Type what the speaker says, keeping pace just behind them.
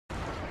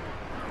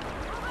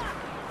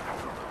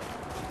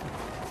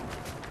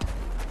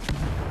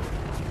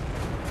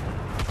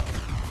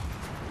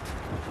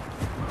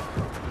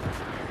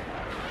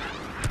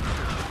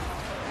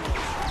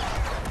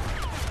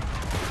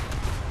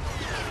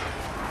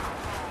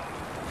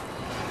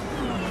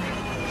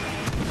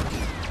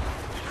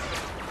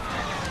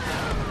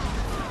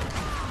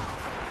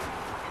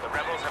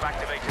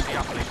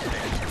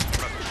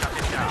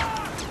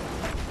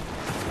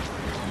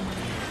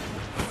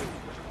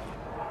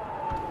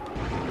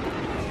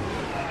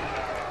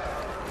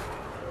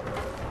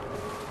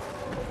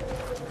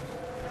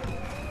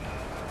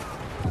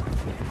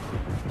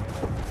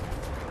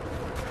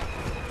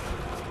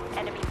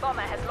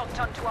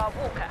onto our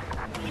walker.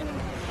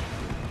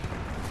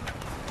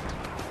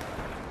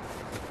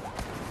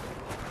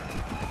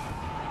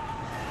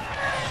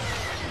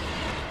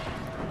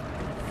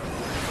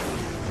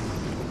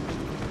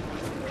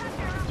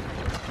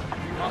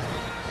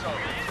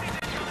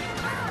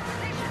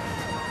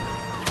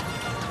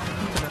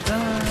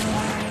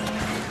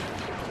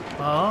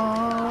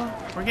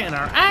 Oh, we're getting our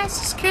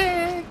asses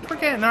kicked. We're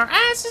getting our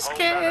asses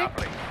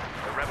kicked.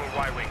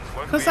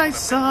 Because I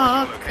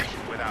suck.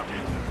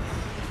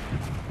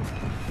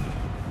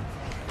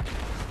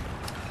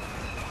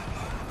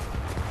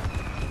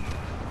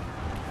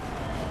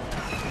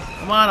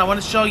 Come on, I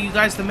want to show you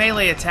guys the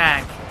melee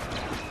attack.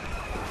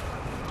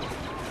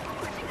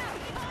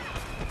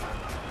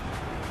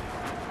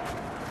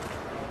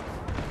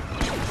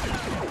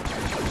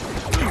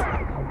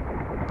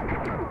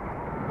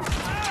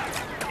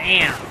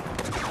 Damn.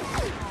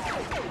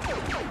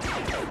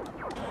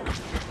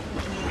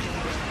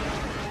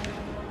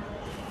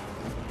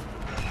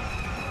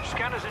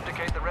 Scanners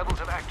indicate the rebels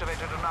have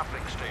activated an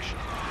uplink station.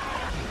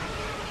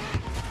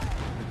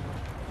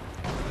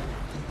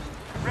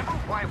 Rebel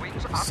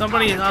Y-wings are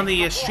Somebody on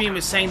the stream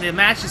is saying the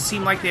matches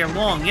seem like they are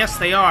long. Yes,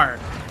 they are.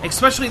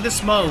 Especially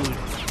this mode.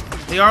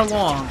 They are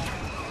long.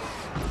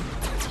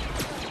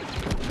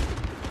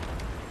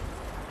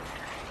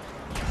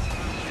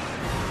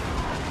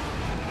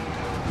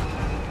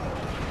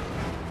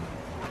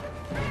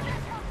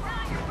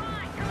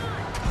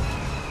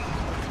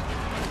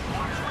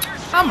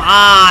 Come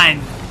on!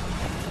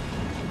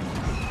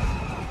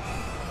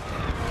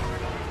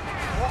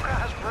 Walker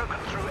has broken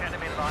through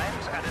enemy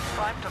lines and it's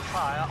time to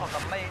fire on the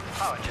main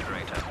power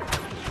generator.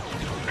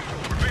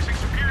 We're facing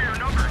superior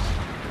numbers.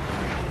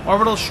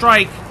 Orbital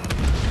strike.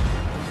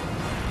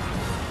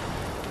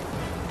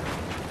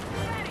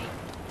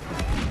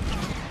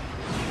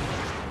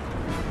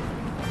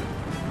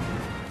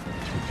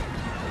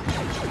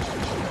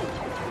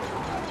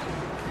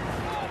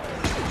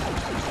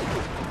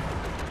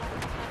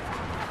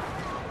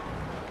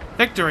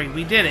 Victory,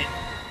 we did it.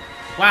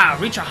 Wow,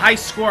 reach a high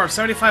score of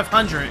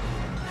 7,500.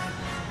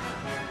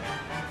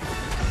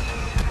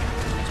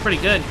 It's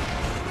pretty good.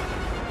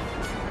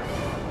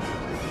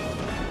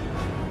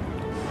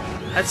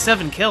 That's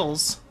 7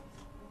 kills.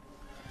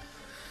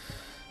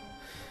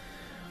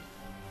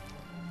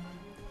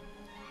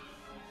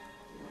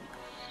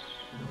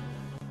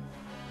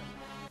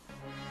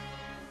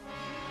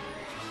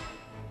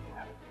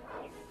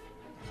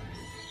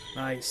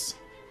 Nice.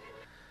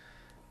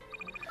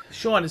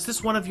 Sean, is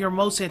this one of your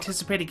most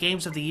anticipated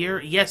games of the year?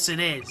 Yes, it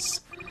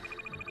is.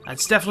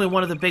 It's definitely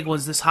one of the big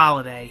ones this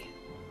holiday.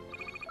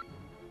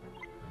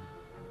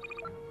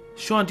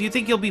 Sean, do you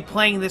think you'll be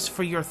playing this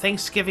for your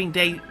Thanksgiving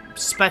Day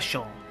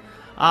special?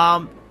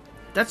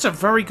 That's a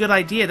very good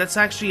idea. That's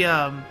actually,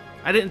 I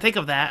didn't think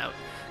of that.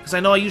 Because I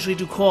know I usually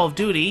do Call of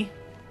Duty.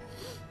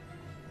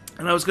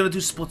 And I was going to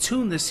do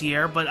Splatoon this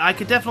year, but I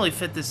could definitely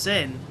fit this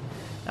in.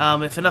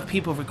 If enough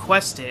people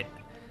request it.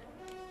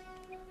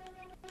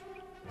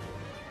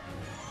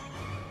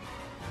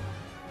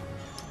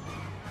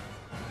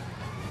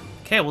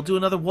 Okay, we'll do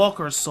another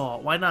Walker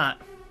Assault. Why not?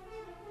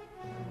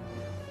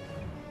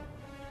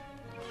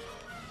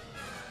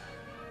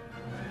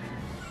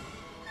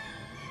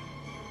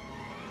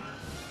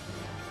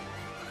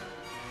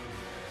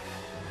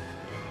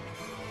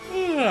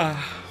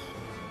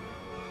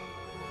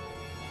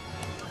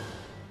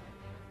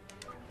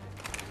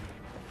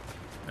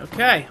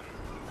 Okay.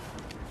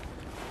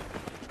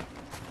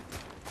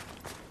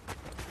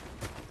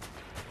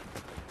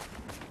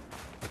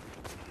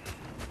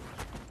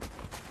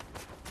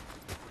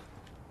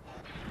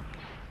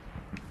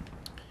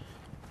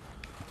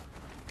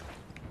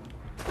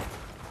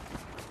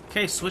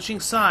 Okay, switching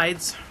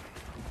sides.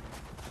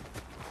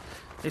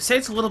 They say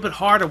it's a little bit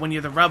harder when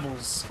you're the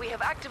rebels. We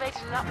have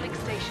activated an uplink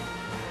station.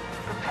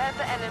 Prepare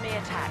for enemy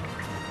attack.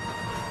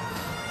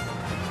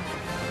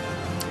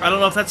 I don't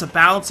know if that's a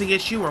balancing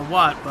issue or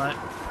what, but...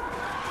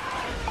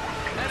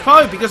 It's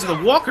probably because of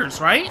the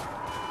walkers, right?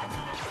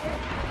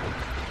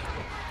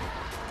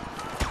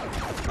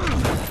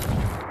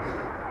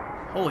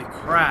 Holy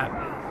crap.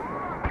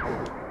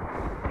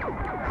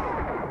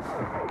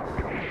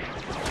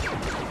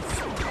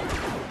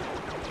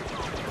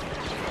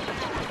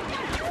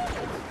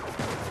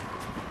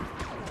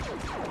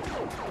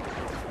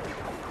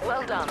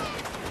 Well done.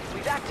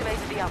 We've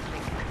activated the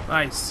uplink.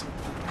 Nice.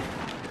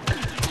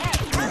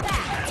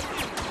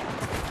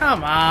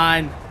 Come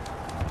on.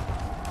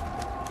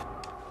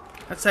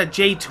 That's that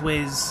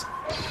J-Twiz.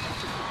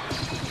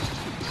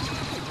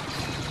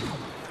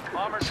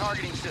 Armor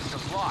targeting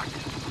system locked.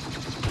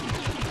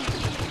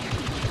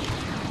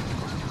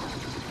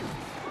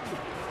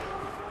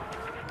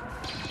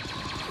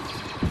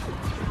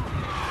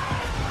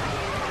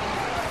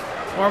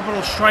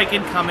 Orbital strike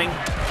incoming.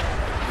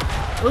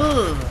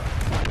 Ugh.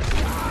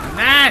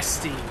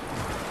 Nasty.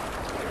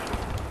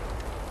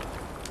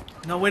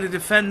 No way to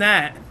defend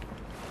that.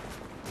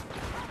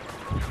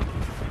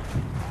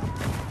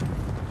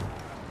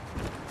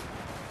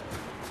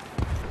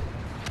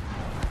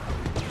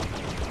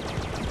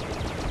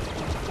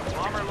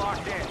 Armor lock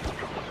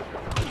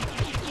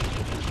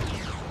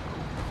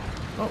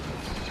Oh.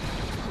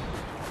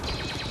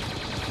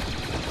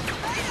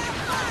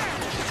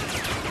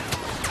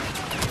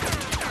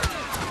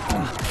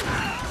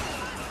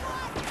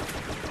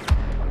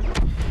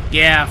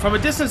 Yeah, from a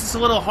distance it's a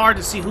little hard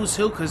to see who's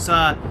who because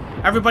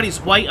everybody's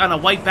white on a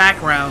white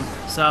background,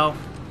 so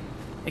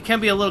it can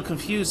be a little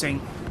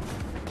confusing.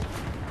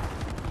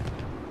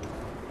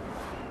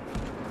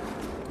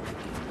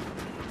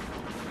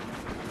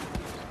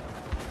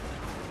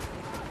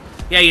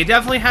 Yeah, you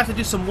definitely have to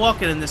do some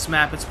walking in this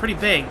map. It's pretty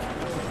big.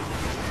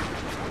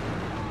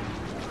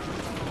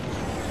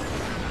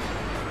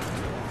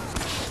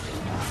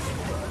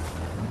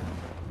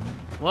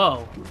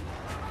 Whoa.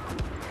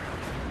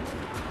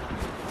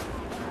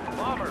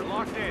 Bomber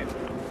locked in.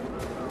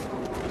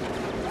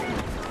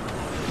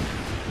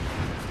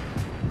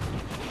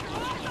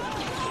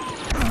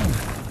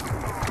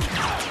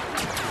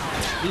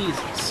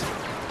 Jesus.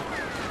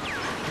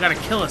 You got a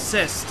kill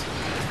assist.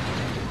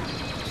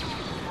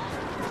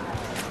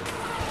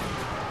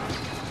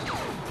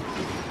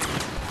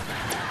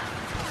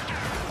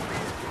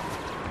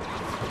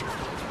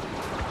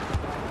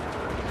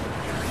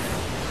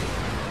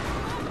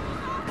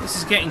 This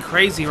is getting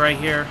crazy right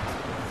here.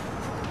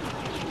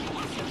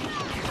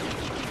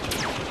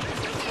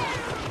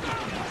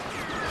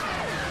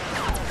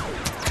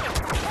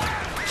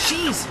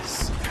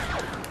 Jesus!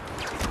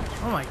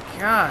 Oh my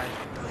god.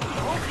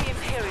 All the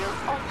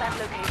Imperials on that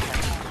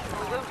location.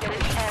 We won't get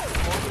any air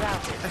support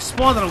without it. I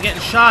spawned and I'm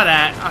getting shot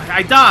at.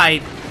 I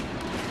died.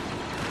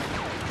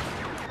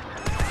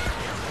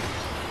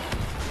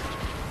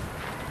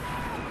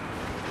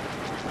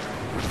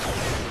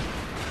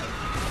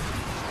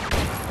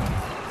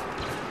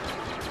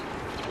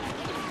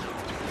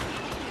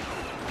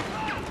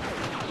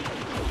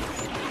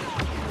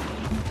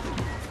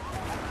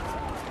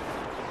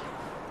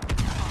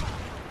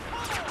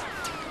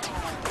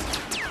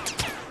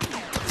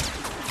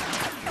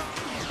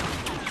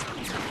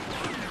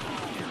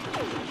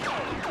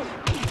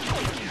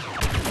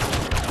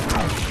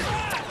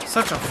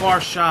 Such a far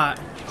shot.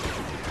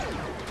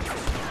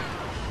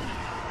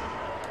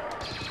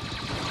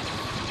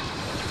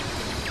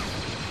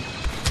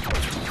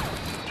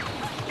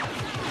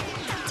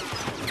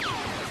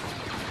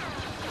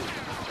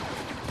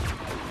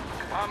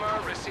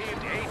 Bomber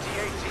received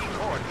AT-AT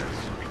coordinates.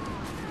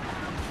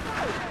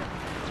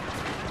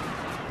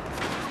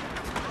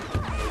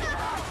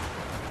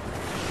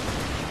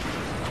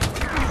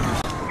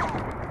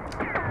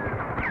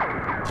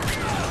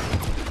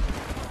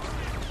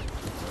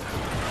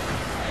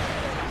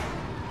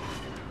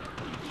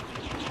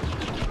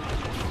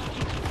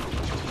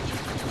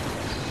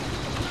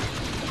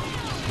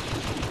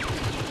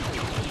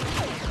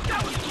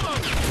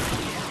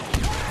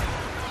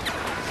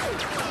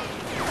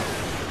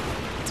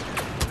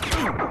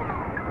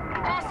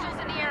 Hostiles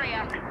in the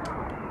area.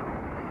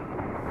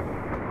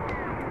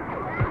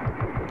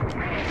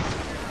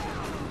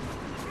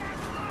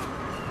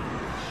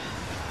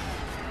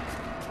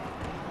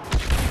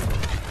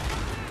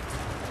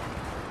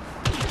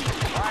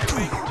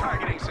 Five-wing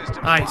targeting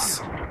system.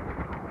 Nice.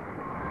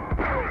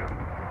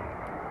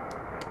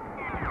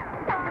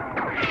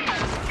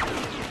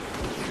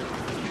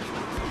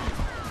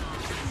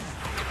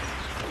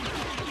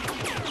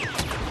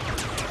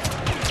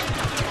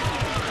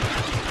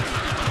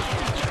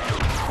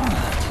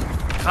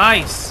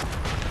 Nice.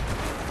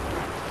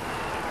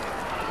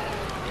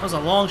 That was a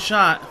long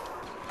shot.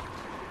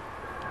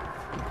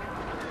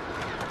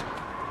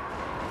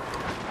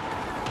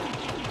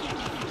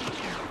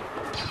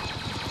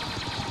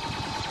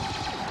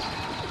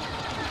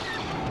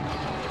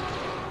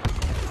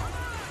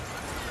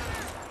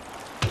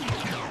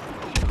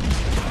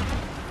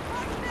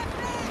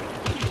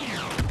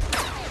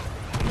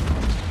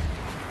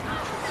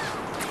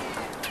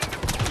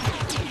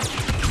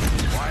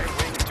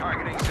 Five-wing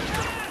targeting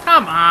system.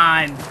 Come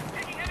on.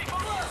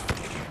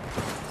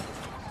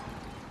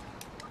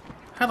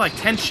 Had like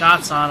 10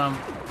 shots on him.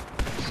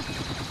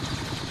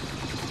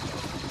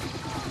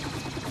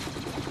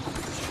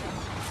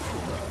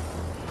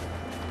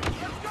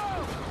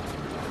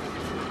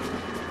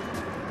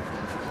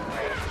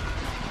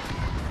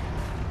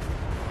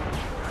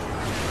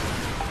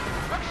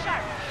 Look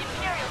sharp.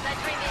 Imperials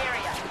entering the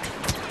area.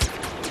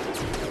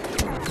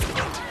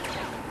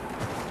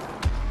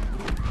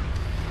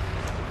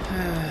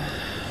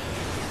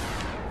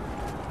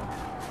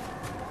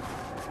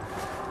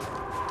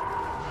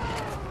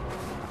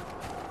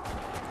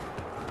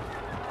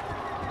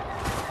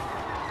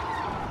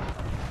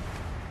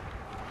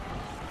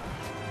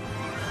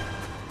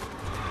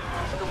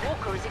 The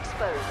walker is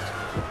exposed.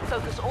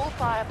 Focus all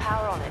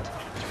firepower on it.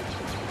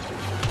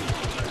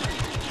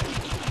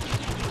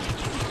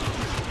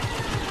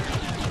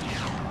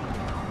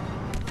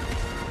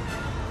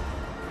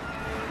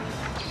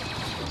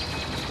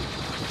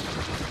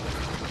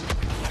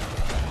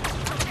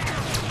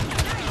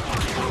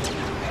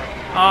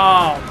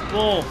 Oh,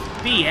 bull.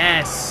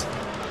 BS.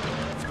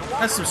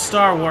 That's some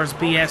Star Wars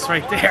BS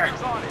right there.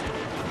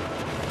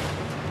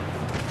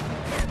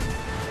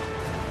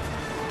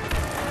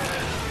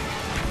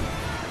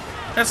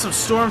 That's some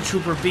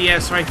stormtrooper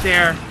BS right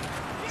there.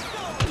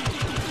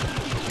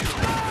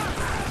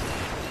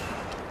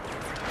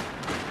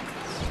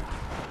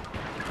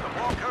 The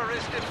walker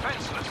is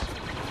defenseless.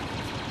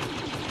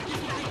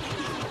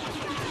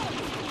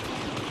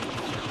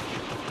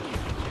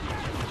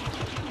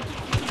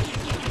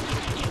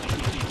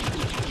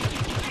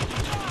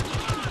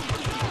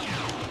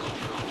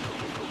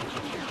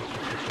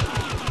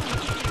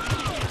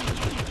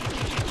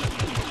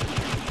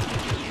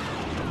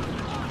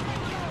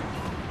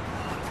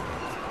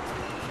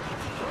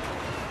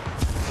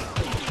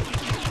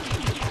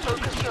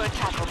 Focus your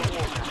attack on the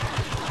walker.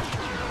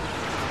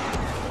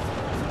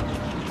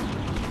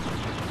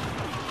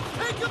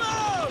 Take him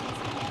out!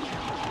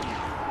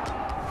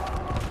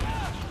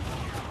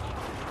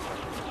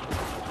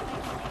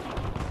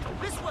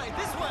 This way,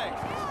 this way!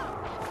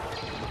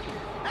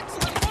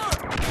 Excellent work!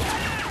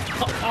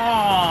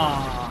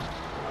 Aww.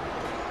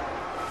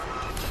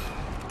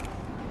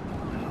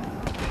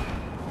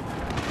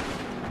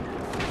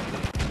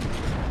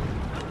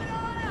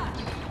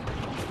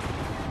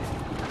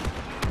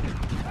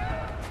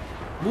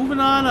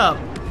 Moving on up.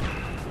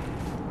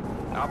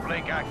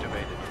 Uplink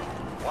activated.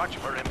 Watch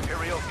for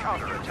Imperial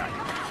counterattack.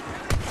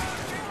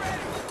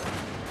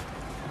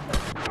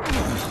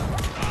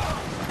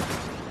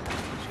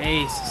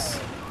 Jesus.